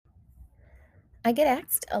I get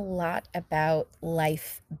asked a lot about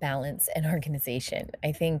life balance and organization.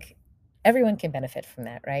 I think everyone can benefit from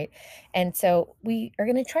that, right? And so we are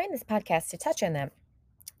going to try in this podcast to touch on that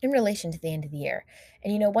in relation to the end of the year.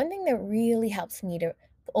 And one thing that really helps me to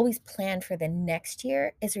always plan for the next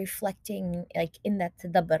year is reflecting like in that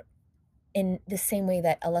tadabbur, in the same way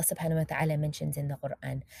that Allah subhanahu wa ta'ala mentions in the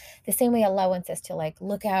Quran. The same way Allah wants us to like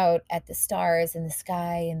look out at the stars and the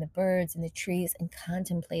sky and the birds and the trees and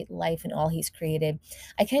contemplate life and all He's created.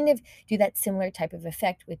 I kind of do that similar type of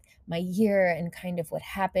effect with my year and kind of what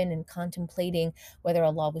happened and contemplating whether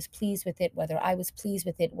Allah was pleased with it, whether I was pleased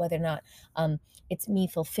with it, whether or not it's me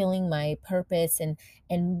fulfilling my purpose and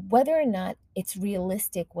whether or not it's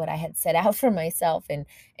realistic what I had set out for myself and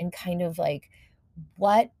kind of like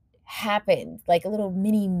what happened, like a little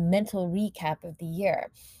mini mental recap of the year.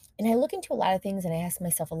 And I look into a lot of things and I ask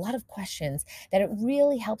myself a lot of questions that it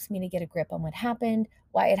really helps me to get a grip on what happened,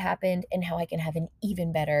 why it happened, and how I can have an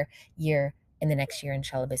even better year in the next year,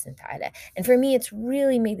 inshallah, bismillah ta'ala. And for me, it's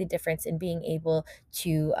really made the difference in being able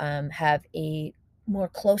to have a more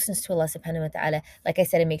closeness to Allah subhanahu wa ta'ala, like I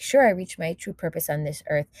said, and make sure I reach my true purpose on this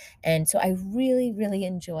earth. And so I really, really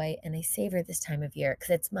enjoy and I savor this time of year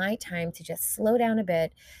because it's my time to just slow down a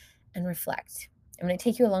bit and reflect. I'm going to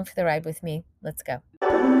take you along for the ride with me. Let's go.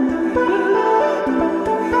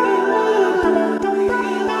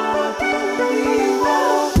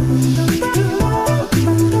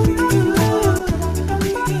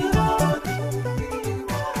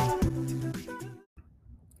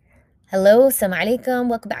 Hello, assalamu alaikum.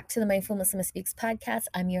 Welcome back to the Mindful Muslima Speaks podcast.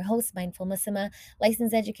 I'm your host, Mindful Muslima,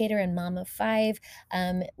 licensed educator and mom of five,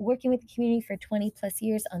 working with the community for 20 plus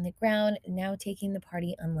years on the ground, now taking the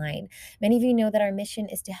party online. Many of you know that our mission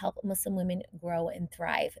is to help Muslim women grow and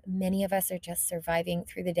thrive. Many of us are just surviving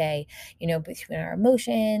through the day, between our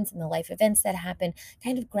emotions and the life events that happen,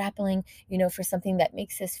 kind of grappling, for something that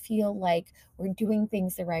makes us feel like we're doing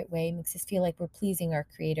things the right way, makes us feel like we're pleasing our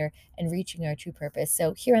creator and reaching our true purpose.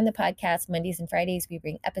 So here on the podcast, Mondays and Fridays, we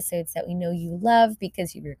bring episodes that we know you love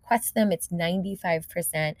because you request them. It's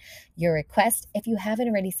 95% your request. If you haven't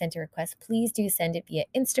already sent a request, please do send it via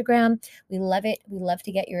Instagram. We love it. We love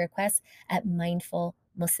to get your requests at Mindful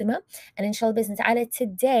Muslima. And inshallah business ta'ala,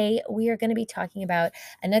 today we are going to be talking about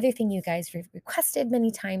another thing you guys requested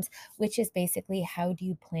many times, which is basically how do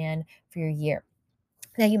you plan for your year?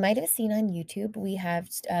 Now, you might have seen on YouTube, we have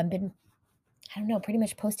been I don't know, pretty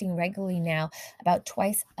much posting regularly now, about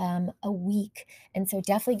twice a week. And so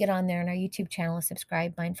definitely get on there on our YouTube channel,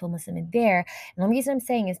 subscribe, Mindful Muslim in there. And the reason I'm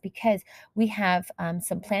saying is because we have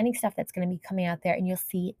some planning stuff that's going to be coming out there and you'll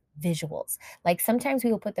see visuals. Like sometimes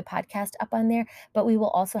we will put the podcast up on there, but we will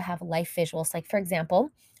also have life visuals. Like for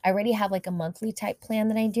example, I already have like a monthly type plan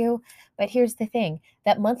that I do, but here's the thing,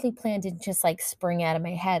 that monthly plan didn't just like spring out of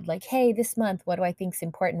my head like, hey, this month, what do I think is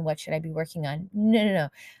important? What should I be working on? No, no, no.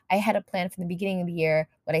 I had a plan from the beginning of the year,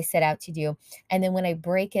 what I set out to do. And then when I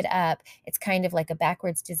break it up, it's kind of like a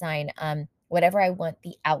backwards design. Whatever I want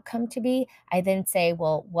the outcome to be, I then say,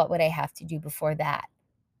 well, what would I have to do before that?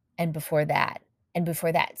 And before that, and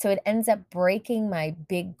before that. So it ends up breaking my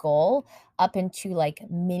big goal up into like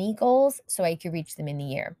mini goals so I could reach them in the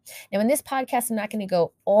year. Now, in this podcast, I'm not going to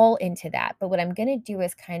go all into that, but what I'm going to do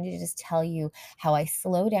is kind of just tell you how I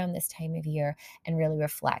slow down this time of year and really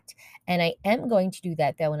reflect. And I am going to do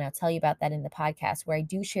that though, and I'll tell you about that in the podcast where I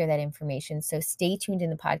do share that information. So stay tuned in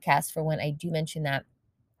the podcast for when I do mention that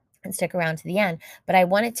and stick around to the end. But I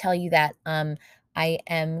want to tell you that I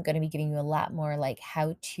am going to be giving you a lot more like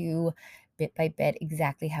how to bit by bit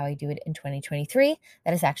exactly how I do it in 2023.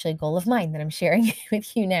 That is actually a goal of mine that I'm sharing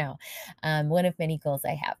with you now. One of many goals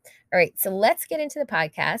I have. All right, so let's get into the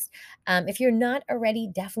podcast. If you're not already,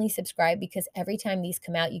 definitely subscribe because every time these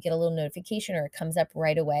come out, you get a little notification or it comes up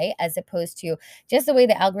right away, as opposed to just the way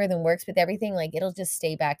the algorithm works with everything. Like it'll just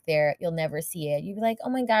stay back there. You'll never see it. You'll be like, oh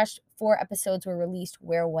my gosh, 4 episodes were released.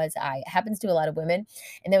 Where was I? It happens to a lot of women.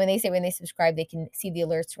 And then when they say when they subscribe, they can see the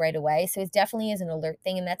alerts right away. So it definitely is an alert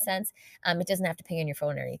thing in that sense. It doesn't have to ping on your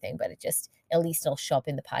phone or anything, but it just at least it'll show up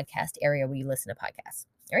in the podcast area where you listen to podcasts.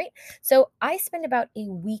 All right. So I spend about a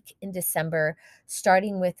week in December,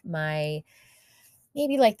 starting with my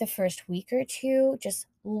maybe like the first week or two, just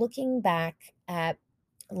looking back at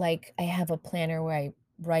like I have a planner where I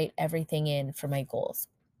write everything in for my goals.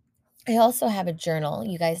 I also have a journal.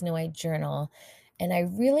 You guys know I journal. And I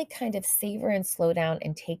really kind of savor and slow down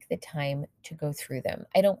and take the time to go through them.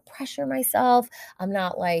 I don't pressure myself. I'm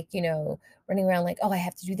not like, running around like, oh, I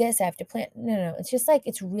have to do this. I have to plan. No, no, no. It's just like,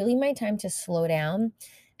 it's really my time to slow down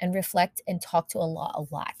and reflect and talk to a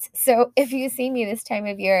lot. So if you see me this time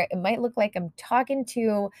of year, it might look like I'm talking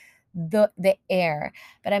to the air.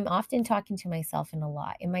 But I'm often talking to myself in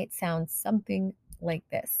Allah. It might sound something like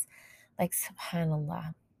this, like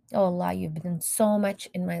subhanallah. Oh Allah, you've been so much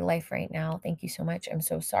in my life right now. Thank you so much. I'm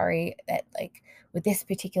so sorry that like with this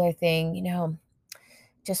particular thing,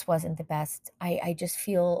 just wasn't the best. I just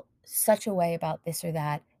feel such a way about this or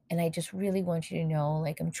that. And I just really want you to know,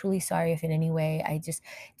 like, I'm truly sorry if in any way I just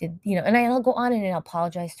did, and I'll go on and I'll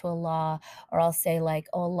apologize to Allah, or I'll say, like,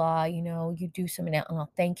 oh, Allah, you do something, and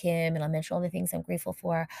I'll thank Him and I'll mention all the things I'm grateful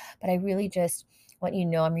for. But I really just want you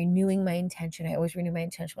to know I'm renewing my intention. I always renew my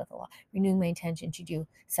intention with Allah, renewing my intention to do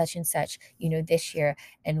such and such, this year.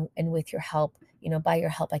 And with your help, by your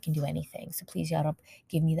help, I can do anything. So please, Ya Rab,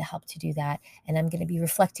 give me the help to do that. And I'm going to be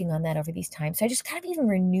reflecting on that over these times. So I just kind of even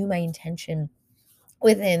renew my intention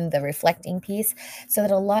within the reflecting piece so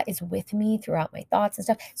that Allah is with me throughout my thoughts and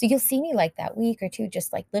stuff. So you'll see me like that week or two,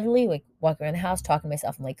 just like literally like walking around the house, talking to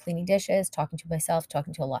myself. I'm like cleaning dishes, talking to myself,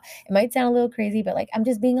 talking to Allah. It might sound a little crazy, but like I'm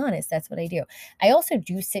just being honest. That's what I do. I also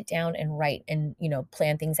do sit down and write and,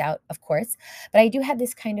 plan things out, of course. But I do have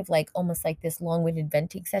this kind of like almost like this long winded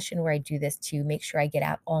venting session where I do this to make sure I get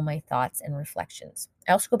out all my thoughts and reflections.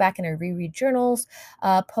 I also go back and I reread journals,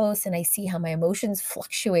 posts, and I see how my emotions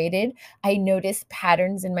fluctuated. I notice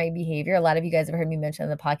patterns in my behavior. A lot of you guys have heard me mention on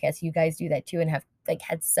the podcast. You guys do that too and have like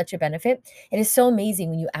had such a benefit. It is so amazing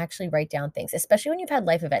when you actually write down things, especially when you've had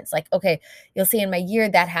life events. Like, okay, you'll see in my year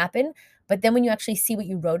that happened, but then when you actually see what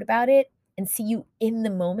you wrote about it and see you in the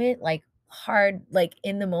moment, like hard, like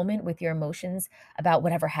in the moment with your emotions about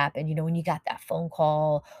whatever happened, when you got that phone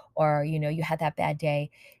call or, you had that bad day,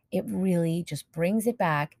 it really just brings it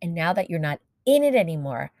back. And now that you're not in it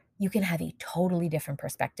anymore, you can have a totally different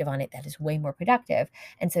perspective on it that is way more productive.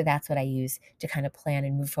 And so that's what I use to kind of plan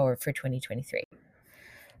and move forward for 2023.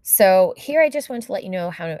 So here I just want to let you know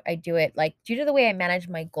how I do it. Like due to the way I manage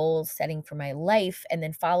my goals setting for my life and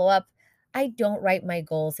then follow up, I don't write my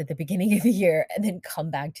goals at the beginning of the year and then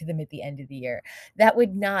come back to them at the end of the year. That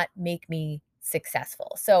would not make me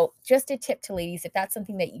successful. So just a tip to ladies, if that's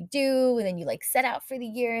something that you do and then you like set out for the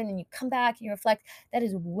year and then you come back and you reflect, that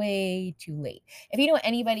is way too late. If you know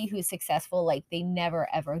anybody who's successful, like they never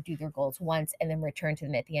ever do their goals once and then return to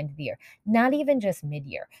them at the end of the year, not even just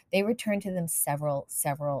mid-year. They return to them several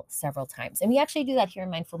times. And we actually do that here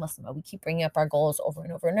in Mindful Muslim. We keep bringing up our goals over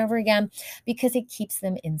and over and over again because it keeps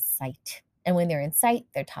them in sight. And when they're in sight,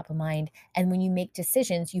 they're top of mind. And when you make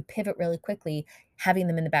decisions, you pivot really quickly, having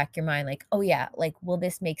them in the back of your mind, like, oh yeah, like, will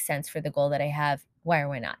this make sense for the goal that I have? Why or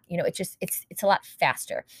why not? It's a lot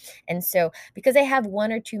faster. And so because I have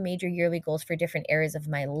one or two major yearly goals for different areas of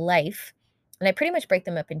my life, and I pretty much break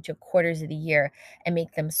them up into quarters of the year and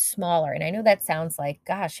make them smaller. And I know that sounds like,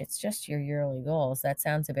 gosh, it's just your yearly goals. That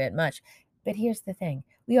sounds a bit much. But here's the thing.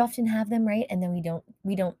 We often have them, right? And then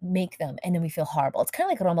we don't make them and then we feel horrible. It's kind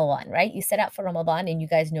of like Ramadan, right? You set out for Ramadan and you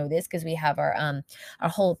guys know this because we have our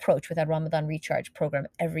whole approach with our Ramadan recharge program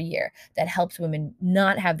every year that helps women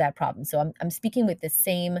not have that problem. So I'm speaking with the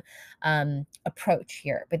same approach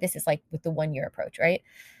here, but this is like with the 1 year approach, right?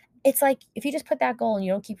 It's like if you just put that goal and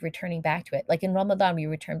you don't keep returning back to it. Like in Ramadan, we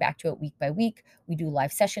return back to it week by week. We do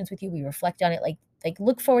live sessions with you. We reflect on it. Like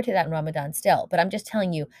look forward to that in Ramadan still. But I'm just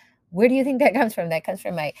telling you, where do you think that comes from? That comes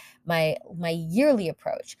from my yearly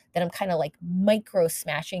approach that I'm kind of like micro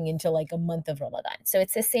smashing into like a month of Ramadan. So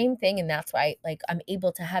it's the same thing, and that's why like I'm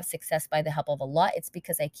able to have success by the help of Allah. It's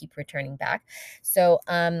because I keep returning back. So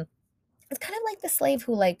it's kind of like the slave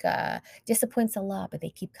who like disappoints Allah, but they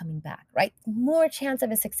keep coming back, right? More chance of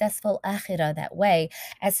a successful akhirah that way,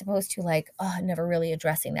 as opposed to like, oh, never really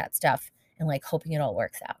addressing that stuff and like hoping it all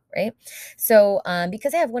works out, right? So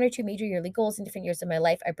because I have one or two major yearly goals in different years of my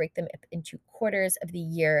life, I break them up into quarters of the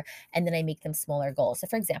year and then I make them smaller goals. So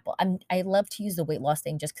for example, I love to use the weight loss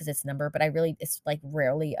thing just because it's a number, but it's like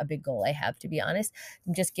rarely a big goal I have, to be honest.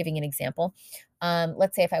 I'm just giving an example.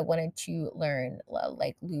 Let's say if I wanted to learn,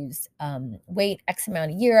 like lose weight X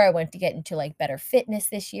amount a year, I wanted to get into like better fitness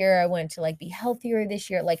this year, I wanted to like be healthier this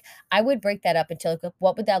year, like I would break that up into like,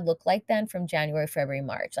 what would that look like then from January, February,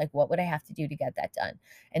 March? Like, what would I have to do to get that done?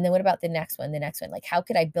 And then what about the next one, the next one? Like, how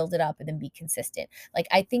could I build it up and then be consistent? Like,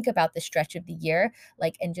 I think about the stretch of the year,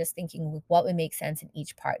 like, and just thinking what would make sense in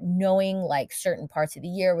each part, knowing like certain parts of the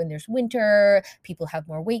year when there's winter, people have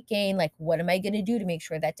more weight gain, like, what am I going to do to make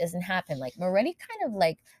sure that doesn't happen? Like, I'm already kind of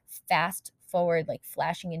like fast forward, like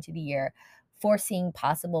flashing into the year, foreseeing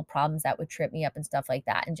possible problems that would trip me up and stuff like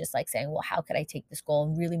that. And just like saying, well, how could I take this goal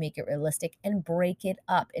and really make it realistic and break it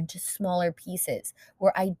up into smaller pieces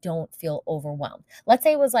where I don't feel overwhelmed? Let's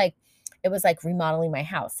say it was like, it was like remodeling my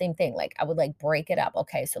house. Same thing. Like I would like break it up.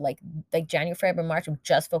 Okay. So like January, February, March, I'm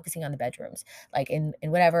just focusing on the bedrooms. Like in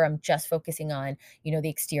whatever, I'm just focusing on, the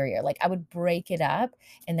exterior. Like I would break it up,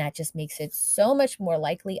 and that just makes it so much more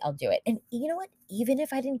likely I'll do it. And you know what? Even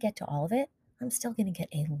if I didn't get to all of it, I'm still gonna get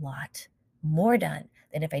a lot more done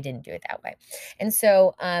than if I didn't do it that way. And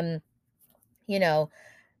so you know,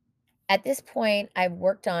 at this point, I've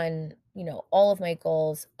worked on, all of my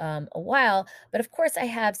goals a while, but of course, I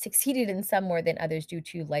have succeeded in some more than others due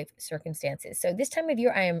to life circumstances. So this time of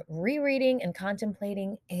year, I am rereading and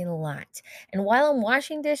contemplating a lot. And while I'm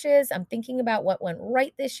washing dishes, I'm thinking about what went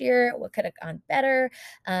right this year, what could have gone better.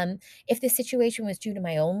 Um, if the situation was due to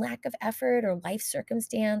my own lack of effort or life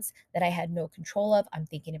circumstance that I had no control of, I'm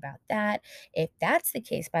thinking about that. If that's the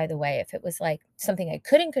case, by the way, if it was like something I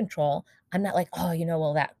couldn't control, I'm not like, "Oh,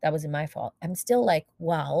 well, that wasn't my fault." I'm still like,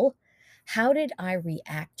 "Well, how did I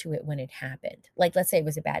react to it when it happened?" Like, let's say it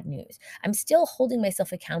was a bad news. I'm still holding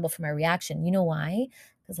myself accountable for my reaction. You know why?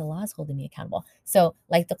 Because Allah is holding me accountable. So,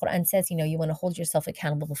 like the Quran says, you want to hold yourself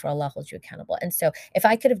accountable before Allah holds you accountable. And so, if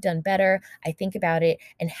I could have done better, I think about it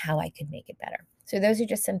and how I could make it better. So, those are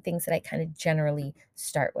just some things that I kind of generally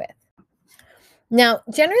start with. Now,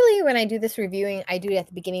 generally, when I do this reviewing, I do it at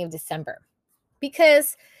the beginning of December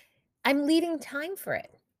because I'm leaving time for it.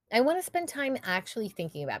 I want to spend time actually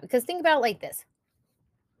thinking about it, because think about it like this.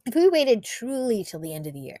 If we waited truly till the end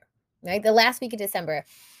of the year, right, the last week of December,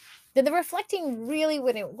 then the reflecting really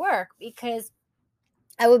wouldn't work, because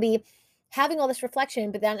I would be having all this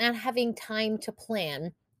reflection, but then not having time to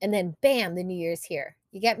plan. And then bam, the new year's here.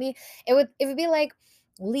 You get me? It would be like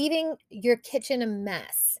leaving your kitchen a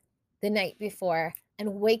mess the night before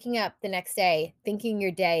and waking up the next day thinking your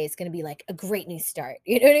day is going to be like a great new start.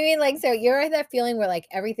 You know what I mean? Like, so you're at that feeling where like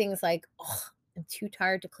everything's like, oh, I'm too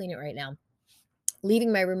tired to clean it right now.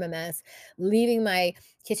 Leaving my room a mess, leaving my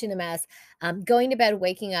kitchen a mess, going to bed,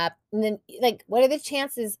 waking up, and then like, what are the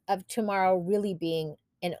chances of tomorrow really being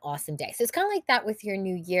an awesome day? So it's kind of like that with your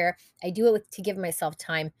new year. I do it to give myself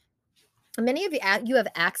time. Many of you have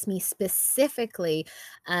asked me specifically,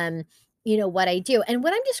 um, what I do. And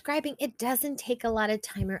what I'm describing, it doesn't take a lot of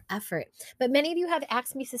time or effort. But many of you have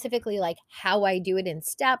asked me specifically, like how I do it in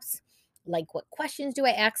steps, like what questions do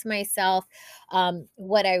I ask myself,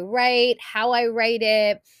 what I write, how I write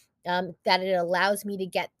it, that it allows me to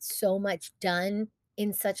get so much done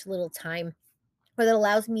in such little time, or that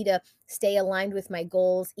allows me to stay aligned with my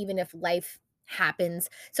goals, even if life happens.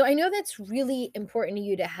 So I know that's really important to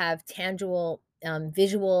you to have tangible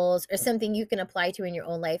visuals or something you can apply to in your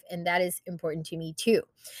own life. And that is important to me too,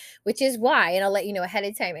 which is why, and I'll let you know ahead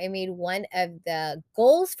of time, I made one of the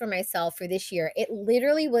goals for myself for this year. It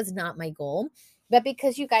literally was not my goal. But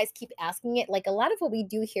because you guys keep asking it, like a lot of what we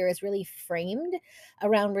do here is really framed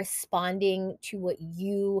around responding to what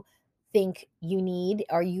you think you need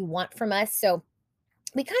or you want from us. So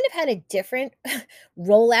we kind of had a different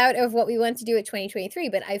rollout of what we want to do at 2023,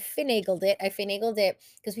 but I finagled it. I finagled it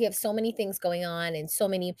because we have so many things going on and so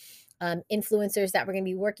many influencers that we're going to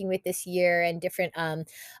be working with this year, and different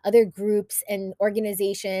other groups and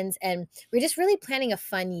organizations. And we're just really planning a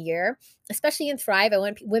fun year, especially in Thrive. I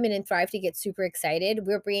want women in Thrive to get super excited.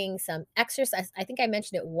 We're bringing some exercise. I think I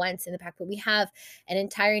mentioned it once in the pack, but we have an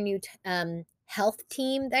entire new health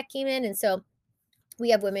team that came in. And so we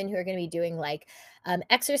have women who are going to be doing like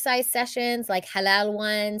exercise sessions, like halal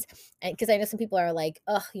ones. And because I know some people are like,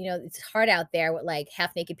 oh, it's hard out there with like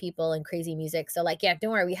half naked people and crazy music. So, like, yeah,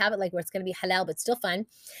 don't worry. We have it like where it's going to be halal, but still fun.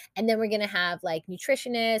 And then we're going to have like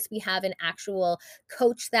nutritionists. We have an actual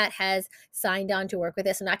coach that has signed on to work with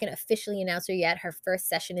us. I'm not going to officially announce her yet. Her first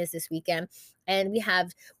session is this weekend. And we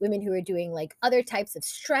have women who are doing like other types of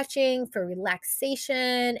stretching for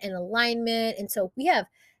relaxation and alignment. And so we have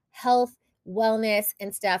health, wellness,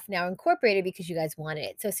 and stuff now incorporated because you guys wanted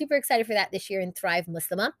it. So super excited for that this year in Thrive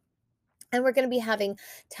Muslima. And we're going to be having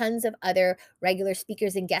tons of other regular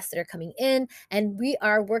speakers and guests that are coming in. And we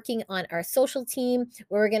are working on our social team,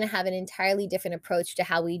 where we're going to have an entirely different approach to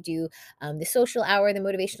how we do the social hour, the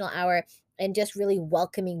motivational hour, and just really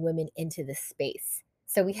welcoming women into the space.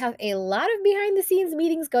 So we have a lot of behind the scenes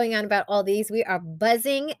meetings going on about all these. We are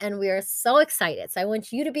buzzing and we are so excited. So I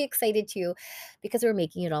want you to be excited too, because we're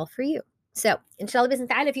making it all for you. So, inshallah, business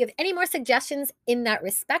ta'ala, if you have any more suggestions in that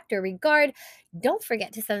respect or regard, don't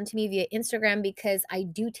forget to send them to me via Instagram, because I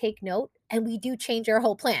do take note and we do change our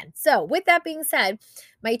whole plan. So, with that being said,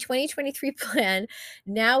 my 2023 plan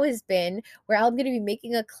now has been where I'm going to be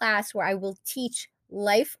making a class where I will teach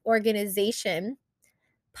life organization,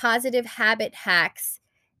 positive habit hacks,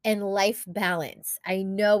 and life balance. I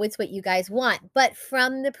know it's what you guys want, but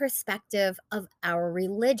from the perspective of our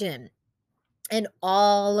religion. and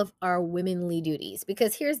all of our womanly duties.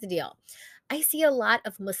 Because here's the deal, I see a lot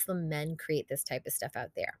of Muslim men create this type of stuff out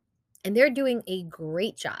there, and they're doing a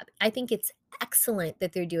great job. I think it's excellent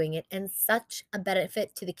that they're doing it and such a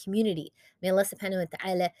benefit to the community. May Allah subhanahu wa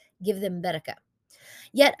ta'ala give them barakah.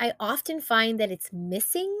 Yet I often find that it's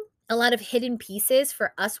missing a lot of hidden pieces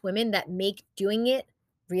for us women that make doing it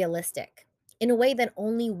realistic in a way that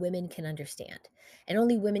only women can understand and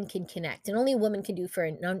only women can connect and only a woman can do for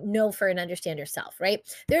know for and understand herself, right?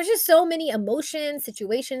 There's just so many emotions,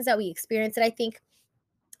 situations that we experience that I think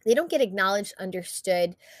they don't get acknowledged,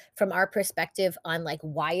 understood from our perspective on like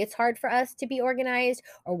why it's hard for us to be organized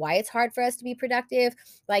or why it's hard for us to be productive.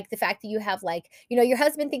 Like the fact that you have like, your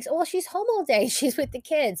husband thinks, oh, well, she's home all day. She's with the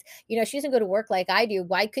kids. She doesn't go to work like I do.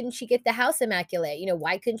 Why couldn't she get the house immaculate?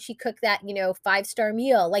 Why couldn't she cook that, five-star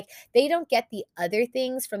meal? Like they don't get the other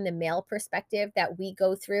things from the male perspective that we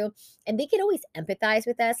go through. And they can always empathize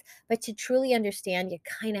with us, but to truly understand, you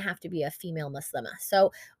kind of have to be a female Muslimah.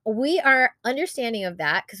 So we are understanding of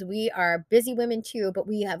that because we are busy women too, but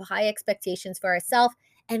we have high expectations for ourselves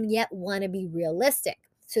and yet want to be realistic.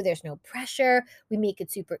 So there's no pressure. We make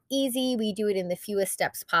it super easy. We do it in the fewest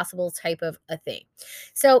steps possible type of a thing.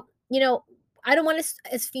 So, I don't want us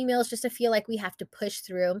as females just to feel like we have to push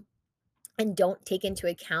through and don't take into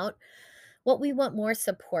account what we want more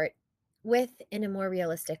support with in a more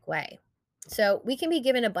realistic way. So we can be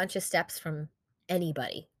given a bunch of steps from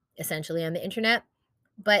anybody essentially on the internet,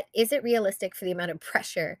 but is it realistic for the amount of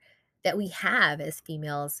pressure that we have as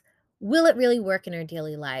females? Will it really work in our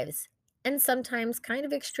daily lives? And sometimes kind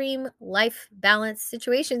of extreme life balance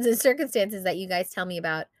situations and circumstances that you guys tell me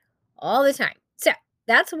about all the time. So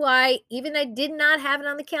that's why, even I did not have it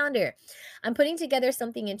on the calendar, I'm putting together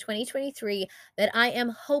something in 2023 that I am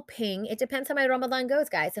hoping, it depends how my Ramadan goes,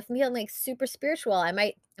 guys. If I'm feeling like super spiritual, I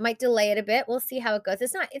might delay it a bit. We'll see how it goes.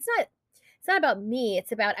 It's not about me.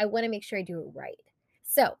 It's about I want to make sure I do it right.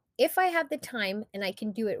 So if I have the time and I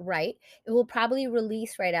can do it right, it will probably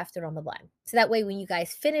release right after Ramadan. So that way, when you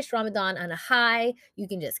guys finish Ramadan on a high, you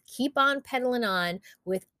can just keep on pedaling on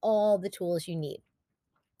with all the tools you need.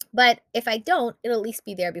 But if I don't, it'll at least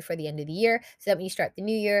be there before the end of the year. So that when you start the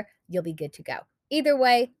new year, you'll be good to go. Either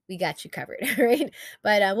way, we got you covered, right?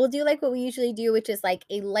 But we'll do like what we usually do, which is like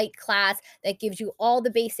a light class that gives you all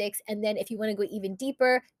the basics. And then if you want to go even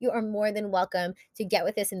deeper, you are more than welcome to get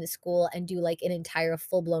with us in the school and do like an entire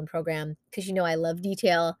full blown program because I love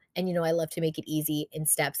detail and I love to make it easy in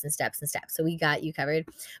steps and steps and steps. So we got you covered.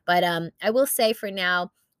 But I will say for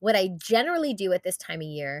now, what I generally do at this time of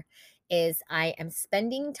year is I am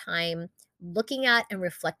spending time looking at and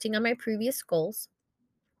reflecting on my previous goals,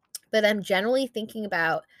 but I'm generally thinking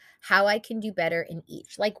about how I can do better in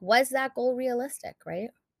each. Like, was that goal realistic, right?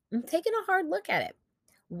 I'm taking a hard look at it.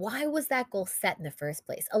 Why was that goal set in the first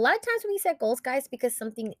place? A lot of times when we set goals, guys, because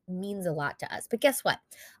something means a lot to us. But guess what?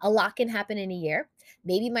 A lot can happen in a year.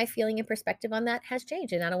 Maybe my feeling and perspective on that has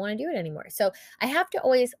changed and I don't want to do it anymore. So I have to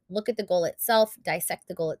always look at the goal itself, dissect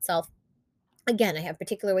the goal itself. Again, I have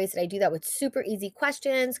particular ways that I do that with super easy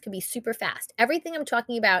questions, can be super fast. Everything I'm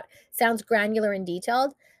talking about sounds granular and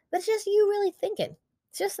detailed, but it's just you really thinking.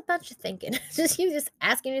 It's just a bunch of thinking. It's just you just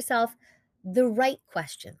asking yourself the right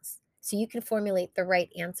questions so you can formulate the right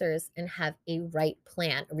answers and have a right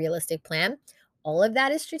plan, a realistic plan. All of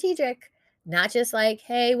that is strategic, not just like,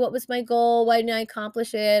 hey, what was my goal? Why didn't I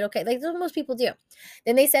accomplish it? Okay, like that's what most people do.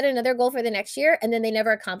 Then they set another goal for the next year and then they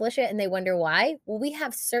never accomplish it and they wonder why. Well, we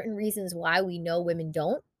have certain reasons why we know women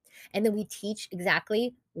don't. And then we teach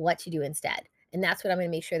exactly what to do instead. And that's what I'm going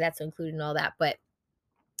to make sure that's included in all that. But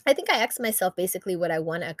I think I asked myself basically what I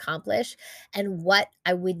want to accomplish and what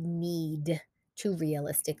I would need to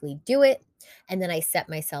realistically do it. And then I set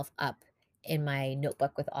myself up in my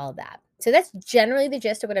notebook with all that. So that's generally the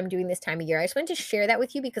gist of what I'm doing this time of year. I just wanted to share that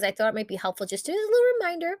with you because I thought it might be helpful just as a little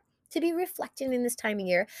reminder to be reflecting in this time of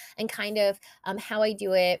year and kind of how I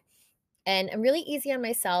do it. And I'm really easy on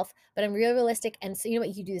myself, but I'm real realistic. And so, you know what?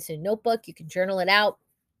 You can do this in a notebook, you can journal it out.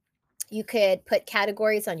 You could put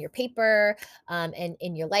categories on your paper and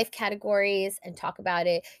in your life categories and talk about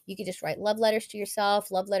it. You could just write love letters to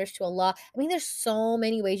yourself, love letters to Allah. I mean, there's so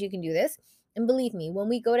many ways you can do this. And believe me, when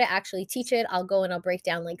we go to actually teach it, I'll go and I'll break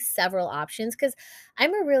down like several options because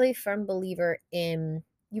I'm a really firm believer in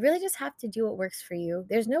you really just have to do what works for you.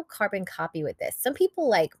 There's no carbon copy with this. Some people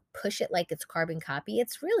like push it like it's carbon copy.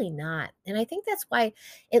 It's really not. And I think that's why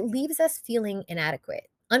it leaves us feeling inadequate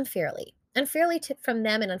unfairly from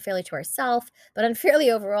them and unfairly to ourselves, but unfairly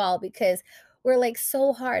overall because we're like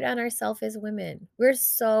so hard on ourselves as women. We're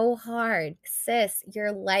so hard. Sis,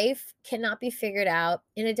 your life cannot be figured out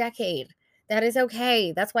in a decade. That is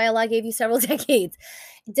okay. That's why Allah gave you several decades.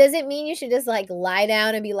 It doesn't mean you should just like lie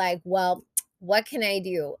down and be like, well, what can I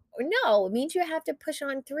do? No, it means you have to push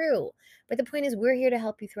on through. But the point is, we're here to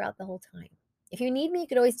help you throughout the whole time. If you need me, you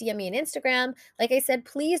could always DM me on Instagram. Like I said,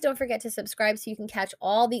 please don't forget to subscribe so you can catch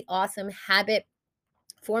all the awesome habit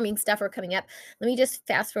forming stuff are coming up. Let me just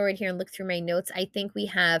fast forward here and look through my notes. I think we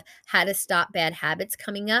have how to stop bad habits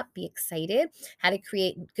coming up. Be excited. How to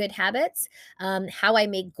create good habits. How I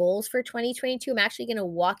make goals for 2022. I'm actually going to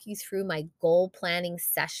walk you through my goal planning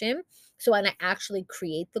session. So when I actually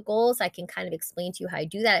create the goals, I can kind of explain to you how I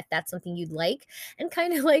do that if that's something you'd like. And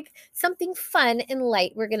kind of like something fun and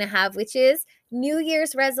light we're going to have, which is New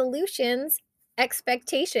Year's resolutions,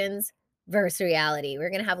 expectations versus reality.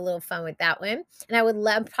 We're going to have a little fun with that one. And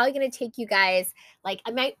I'm probably going to take you guys, like,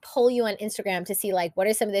 I might poll you on Instagram to see, like, what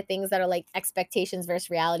are some of the things that are like expectations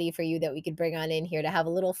versus reality for you that we could bring on in here to have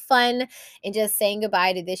a little fun and just saying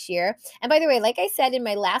goodbye to this year. And by the way, like I said in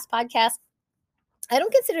my last podcast, I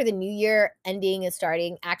don't consider the new year ending and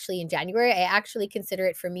starting actually in January. I actually consider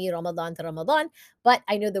it for me Ramadan to Ramadan, but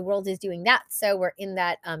I know the world is doing that. So we're in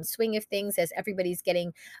that swing of things as everybody's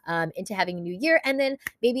getting into having a new year. And then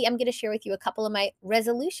maybe I'm going to share with you a couple of my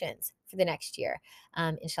resolutions for the next year.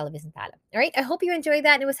 Inshallah bismillah. All right. I hope you enjoyed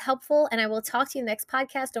that and it was helpful. And I will talk to you in the next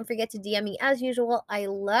podcast. Don't forget to DM me as usual. I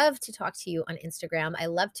love to talk to you on Instagram. I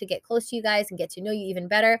love to get close to you guys and get to know you even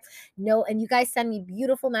better. No, and you guys send me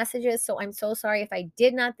beautiful messages. So I'm so sorry if I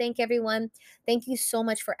did not thank everyone. Thank you so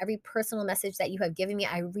much for every personal message that you have given me.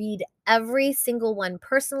 I read every single one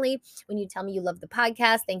personally. When you tell me you love the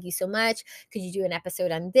podcast, thank you so much. Could you do an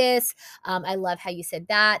episode on this? I love how you said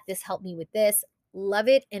that. This helped me with this. Love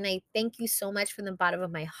it. And I thank you so much from the bottom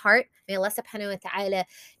of my heart. May Allah subhanahu wa ta'ala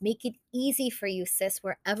make it easy for you, sis,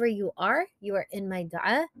 wherever you are. You are in my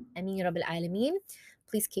dua. Ameen Rabbil Alameen.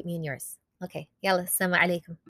 Please keep me in yours. Okay. Yalla. Assalamu alaikum.